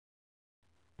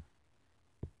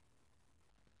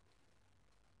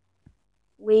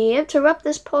We interrupt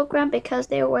this program because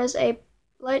there was a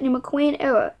Lightning McQueen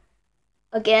error.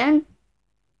 Again?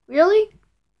 Really?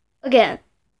 Again.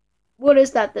 What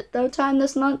is that, the third time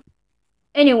this month?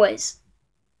 Anyways,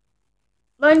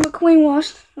 Lightning McQueen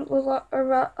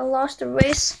lost a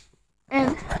race,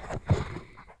 and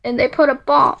they put a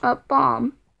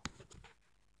bomb,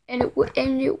 and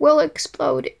it will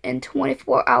explode in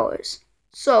 24 hours.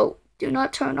 So do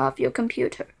not turn off your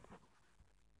computer.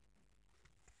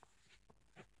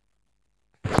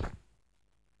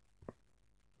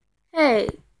 Hey,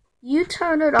 you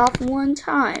turn it off one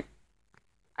time.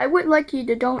 I would like you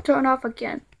to don't turn off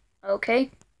again,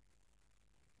 okay?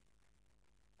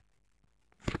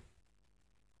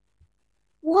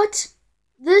 What?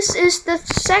 This is the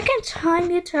second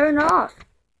time you turn off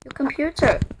your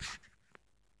computer.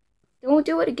 Don't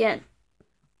do it again.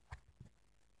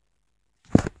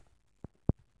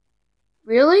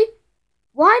 Really?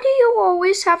 Why do you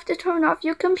always have to turn off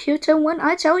your computer when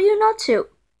I tell you not to?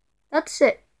 That's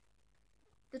it.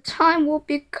 The time will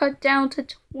be cut down to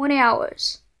 20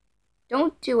 hours.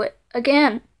 Don't do it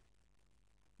again.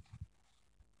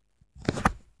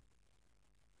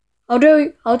 How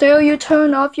dare you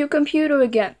turn off your computer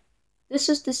again? This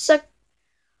is the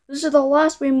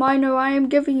last reminder I am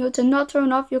giving you to not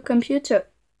turn off your computer.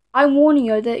 I'm warning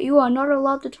you that you are not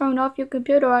allowed to turn off your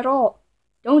computer at all.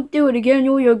 Don't do it again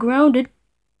or you're grounded.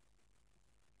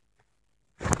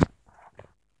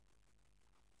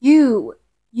 You.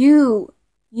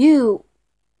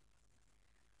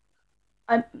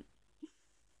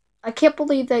 I can't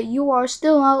believe that you are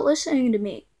still not listening to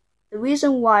me. The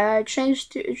reason why I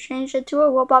changed it to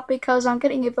a robot because I'm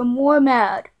getting even more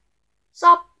mad.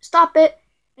 Stop it.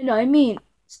 And I mean,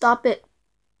 stop it.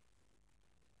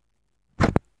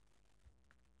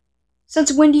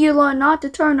 Since when do you learn not to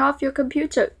turn off your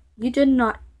computer? You did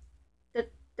not.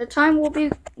 The time will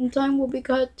be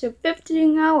cut to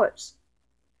 15 hours.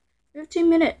 15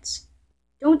 minutes.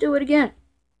 Don't do it again.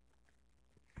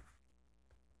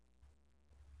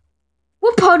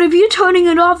 What part of you turning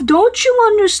it off don't you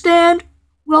understand?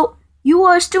 Well, you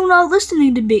are still not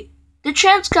listening to me. The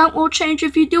chance count will change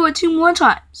if you do it 2 more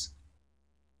times.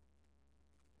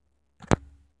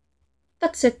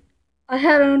 That's it. I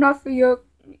had enough with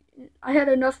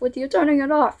you turning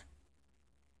it off.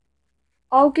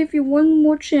 I'll give you one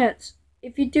more chance.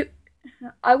 If you do,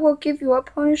 I will give you a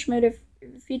punishment if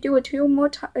you do it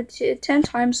 10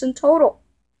 times in total.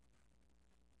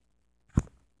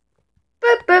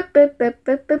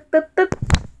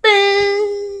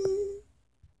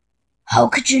 How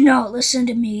could you not listen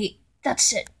to me?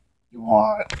 That's it. You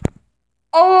are.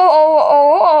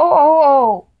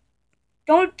 Oh.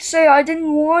 Don't say I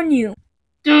didn't warn you.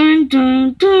 Dun,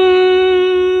 dun,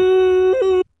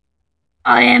 dun.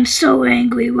 I am so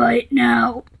angry right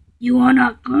now. You are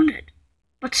not grounded,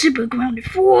 but super grounded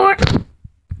for.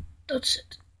 That's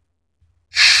it.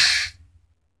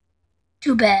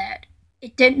 Too bad.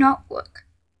 It did not work.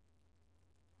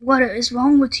 What is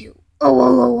wrong with you?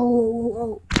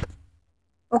 Oh,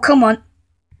 come on.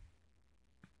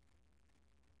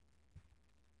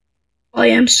 I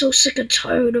am so sick and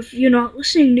tired of you not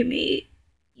listening to me.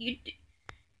 You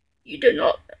did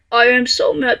not. I am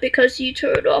so mad because you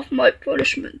turned off my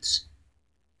punishments.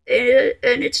 And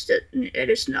it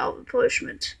is now a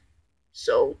punishment.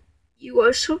 So, you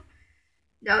are so.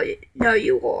 Now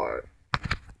you are.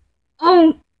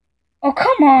 Oh,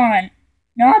 come on.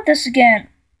 Not this again.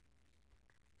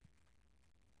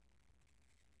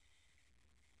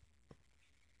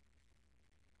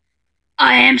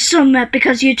 I am so mad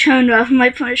because you turned off my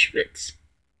punishments.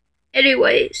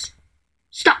 Anyways,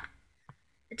 stop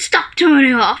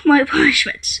turning off my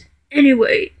punishments.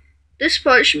 Anyway, this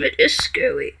punishment is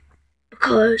scary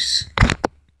because.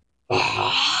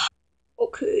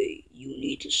 Okay, you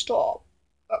need to stop.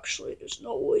 Actually, there's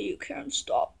no way you can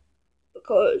stop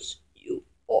because you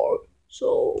are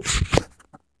so.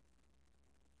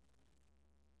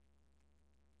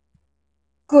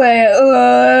 Great.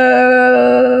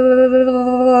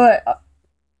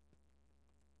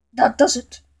 That does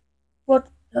it. What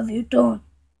have you done?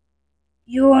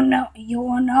 You are now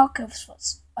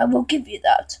useless. I will give you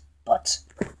that, but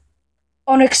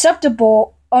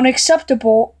unacceptable.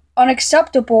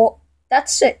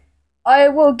 That's it.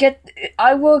 You get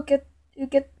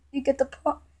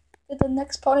the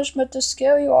next punishment to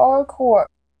scare you hardcore.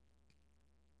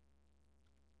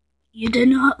 You did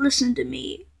not listen to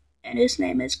me, and his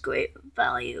name is Great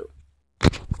Value.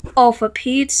 Oh, for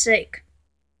Pete's sake.